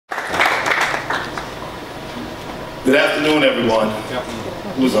Good afternoon, everyone.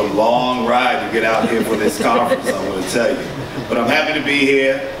 It was a long ride to get out here for this conference, I want to tell you. But I'm happy to be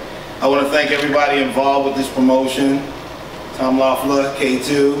here. I want to thank everybody involved with this promotion. Tom Loeffler,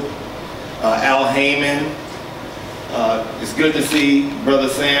 K2, Al Heyman. It's good to see Brother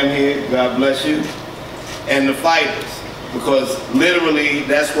Sam here. God bless you. And the fighters, because literally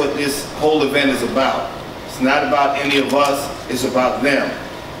that's what this whole event is about. It's not about any of us, it's about them.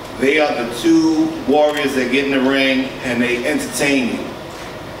 They are the two warriors that get in the ring and they entertain you.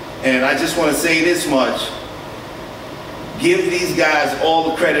 And I just want to say this much. Give these guys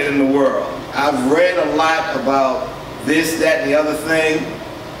all the credit in the world. I've read a lot about this, that, and the other thing.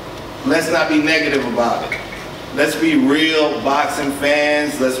 Let's not be negative about it. Let's be real boxing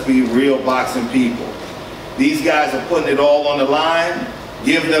fans. Let's be real boxing people. These guys are putting it all on the line.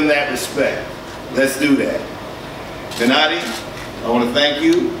 Give them that respect. Let's do that. Gennady, I want to thank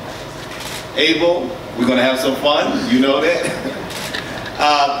you. Abel, we're going to have some fun. You know that.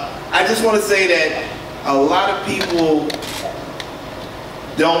 I just want to say that a lot of people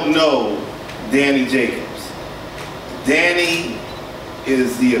don't know Danny Jacobs. Danny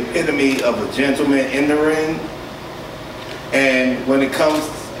is the epitome of a gentleman in the ring. And when it comes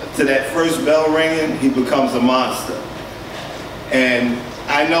to that first bell ringing, he becomes a monster. And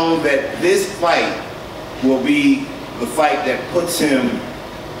I know that this fight will be the fight that puts him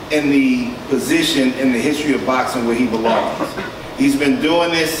in the position in the history of boxing where he belongs. He's been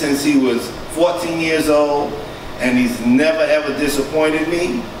doing this since he was 14 years old, and he's never ever disappointed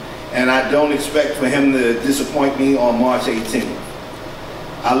me, and I don't expect for him to disappoint me on March 18th.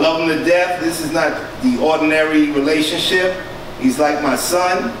 I love him to death. This is not the ordinary relationship. He's like my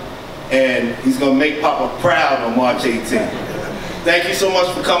son, and he's gonna make Papa proud on March 18th. Thank you so much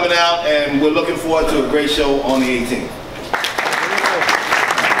for coming out, and we're looking forward to a great show on the 18th.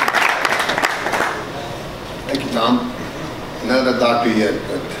 Thank you, Tom. Not a doctor yet,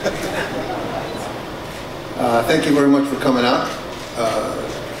 but thank you very much for coming out.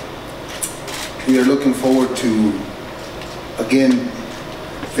 We are looking forward to, again,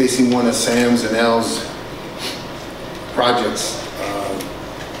 facing one of Sam's and Al's projects.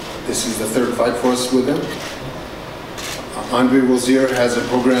 This is the third fight for us with them. Andre Rozier has a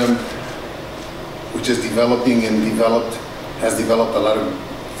program which is developing and has developed a lot of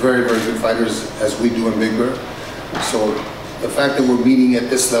very, very good fighters, as we do in Big Bear. So the fact that we're meeting at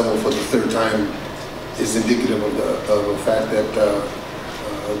this level for the third time is indicative of the fact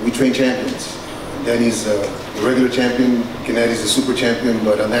that we train champions. Danny's the regular champion, Gennady's the super champion,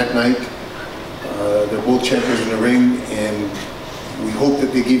 but on that night, they're both champions in the ring, and we hope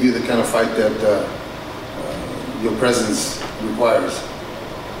that they give you the kind of fight that your presence requires.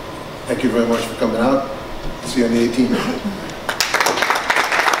 Thank you very much for coming out. See you on the 18th.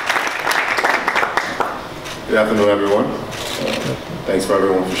 Good afternoon, everyone. Thanks for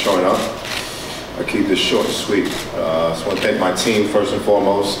everyone for showing up. I'll keep this short and sweet. I just want to thank my team first and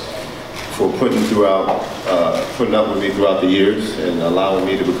foremost for putting up with me throughout the years and allowing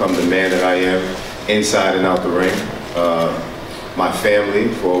me to become the man that I am inside and out the ring. My family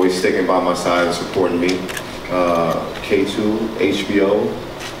for always sticking by my side and supporting me. K2, HBO,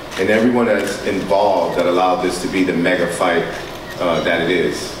 and everyone that's involved that allowed this to be the mega fight that it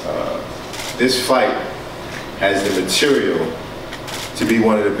is. This fight has the material to be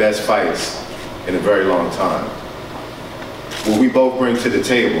one of the best fights in a very long time. What we both bring to the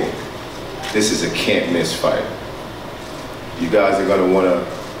table, this is a can't miss fight. You guys are gonna wanna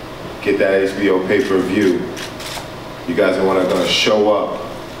get that HBO pay-per-view. You guys are gonna show up,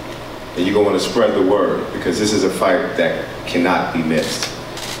 and you're gonna wanna spread the word, because this is a fight that cannot be missed.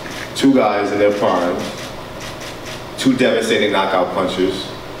 Two guys in their primes, two devastating knockout punchers.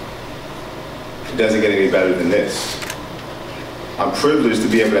 It doesn't get any better than this. I'm privileged to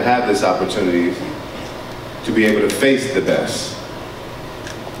be able to have this opportunity to be able to face the best.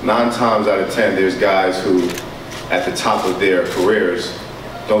 9 times out of 10, there's guys who, at the top of their careers,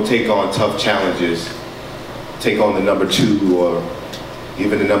 don't take on tough challenges, take on the number 2 or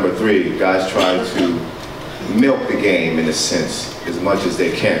even the number 3. Guys try to milk the game, in a sense, as much as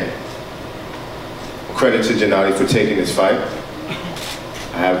they can. Credit to Gennady for taking this fight.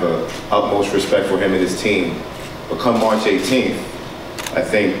 I have the utmost respect for him and his team. But come March 18th, I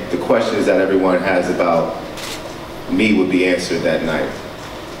think the questions that everyone has about me would be answered that night.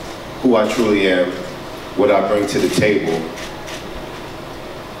 Who I truly am, what I bring to the table,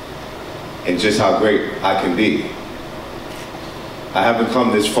 and just how great I can be. I haven't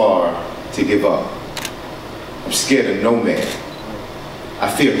come this far to give up. I'm scared of no man. I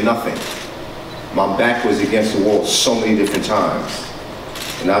fear nothing. My back was against the wall so many different times,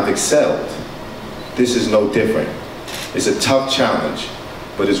 and I've excelled. This is no different. It's a tough challenge,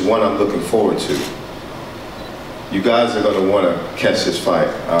 but it's one I'm looking forward to. You guys are going to want to catch this fight.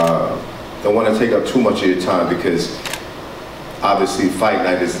 Don't want to take up too much of your time because obviously fight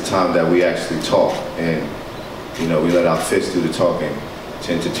night is the time that we actually talk, and you know, we let our fists do the talking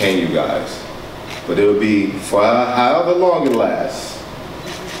to entertain you guys. But it'll be for however long it lasts.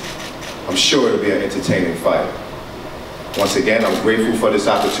 I'm sure it'll be an entertaining fight. Once again, I'm grateful for this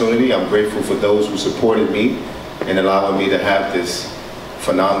opportunity. I'm grateful for those who supported me and allowing me to have this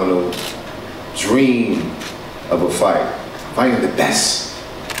phenomenal dream of a fight. Fighting the best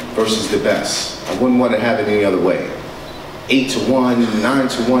versus the best. I wouldn't want to have it any other way. 8-1,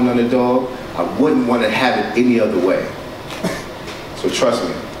 9-1 underdog. I wouldn't want to have it any other way. So trust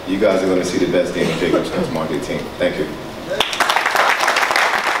me, you guys are going to see the best Daniel Jacobs next March 18th. Thank you.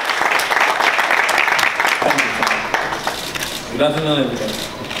 Good afternoon, everybody.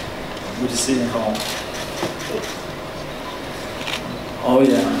 Good to see you home. Oh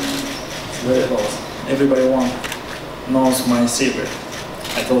yeah, it's very close. Everybody knows my secret.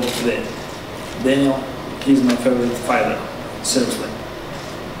 I told you today. Daniel, he's my favorite fighter, seriously.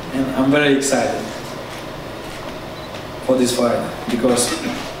 And I'm very excited for this fight because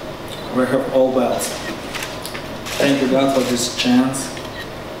we have all belts. Thank you God for this chance,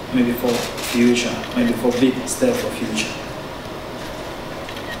 maybe for future, maybe for big step for future.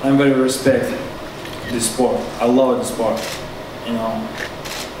 I'm very respected this sport. I love the sport, you know.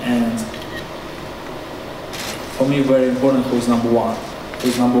 And for me, very important who is number one. Who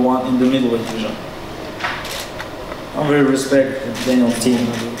is number one in the middleweight division. I'm very respect Daniel's team,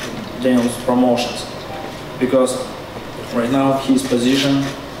 Daniel's promotions, because right now his position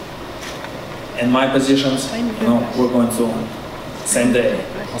and my positions, you know, we're going to same day,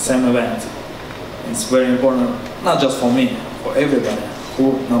 same event. It's very important, not just for me, for everybody.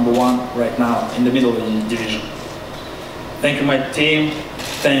 Who number one right now in the middleweight division. Thank you, my team.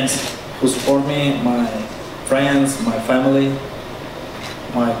 Thanks who support me, my friends, my family,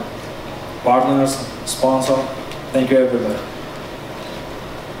 my partners, sponsor. Thank you, everybody.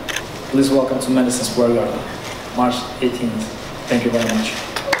 Please welcome to Madison Square Garden, March 18th. Thank you very much.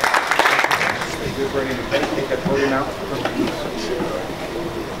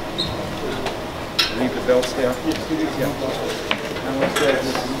 Leave the belts there. And what's that?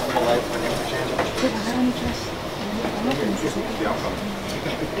 The light when you change the outcome.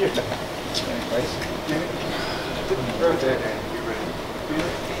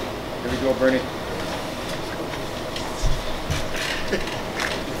 Here we go, Bernie.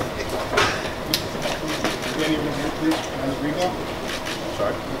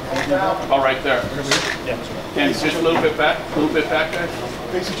 Sorry. Oh, right there. Yeah. Can just a little bit back, guys.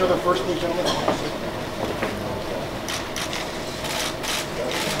 Face each other first, please, gentlemen.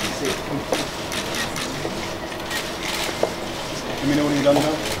 Let me know when you're done,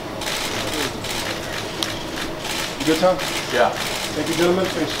 Tom. You good, Tom? Yeah. Thank you, gentlemen.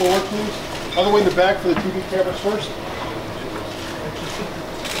 Face forward, please. All the way in the back for the TV cameras first.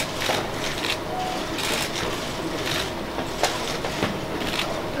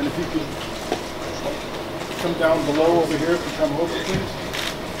 And if you could come down below over here, if you come over, please.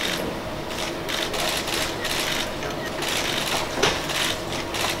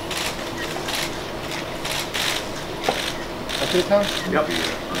 Okay, Tom? Yep.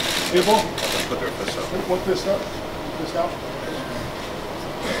 Abel? Put their fists up. One fist up. Fist out.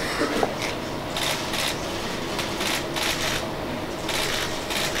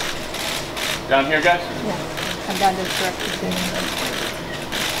 Down here, guys? Yeah, come down this direction.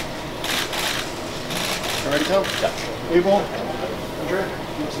 All right, Tom? Yeah. Abel? Andrea? You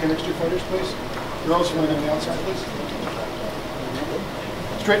want to stand next to your fighters, please? You're also going to go on the outside, please.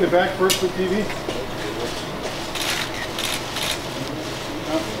 Straight in the back first for TV.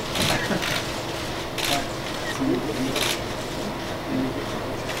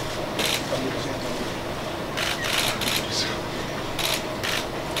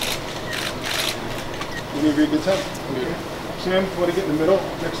 Give me a good time. Okay. Sam, you want to get in the middle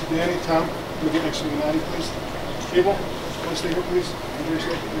next to Danny? Tom, you want to get next to United, please? Abel, want to stay here, please? Andrea, stay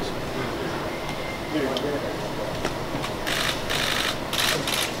here, please. There you go. There you go.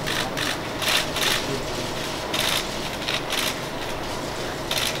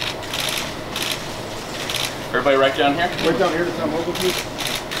 Everybody right down here? Right down here to Tom Hogan, please.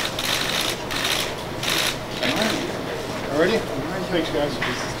 Alrighty? Thanks, guys.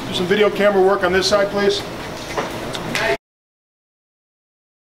 Do some video camera work on this side, please.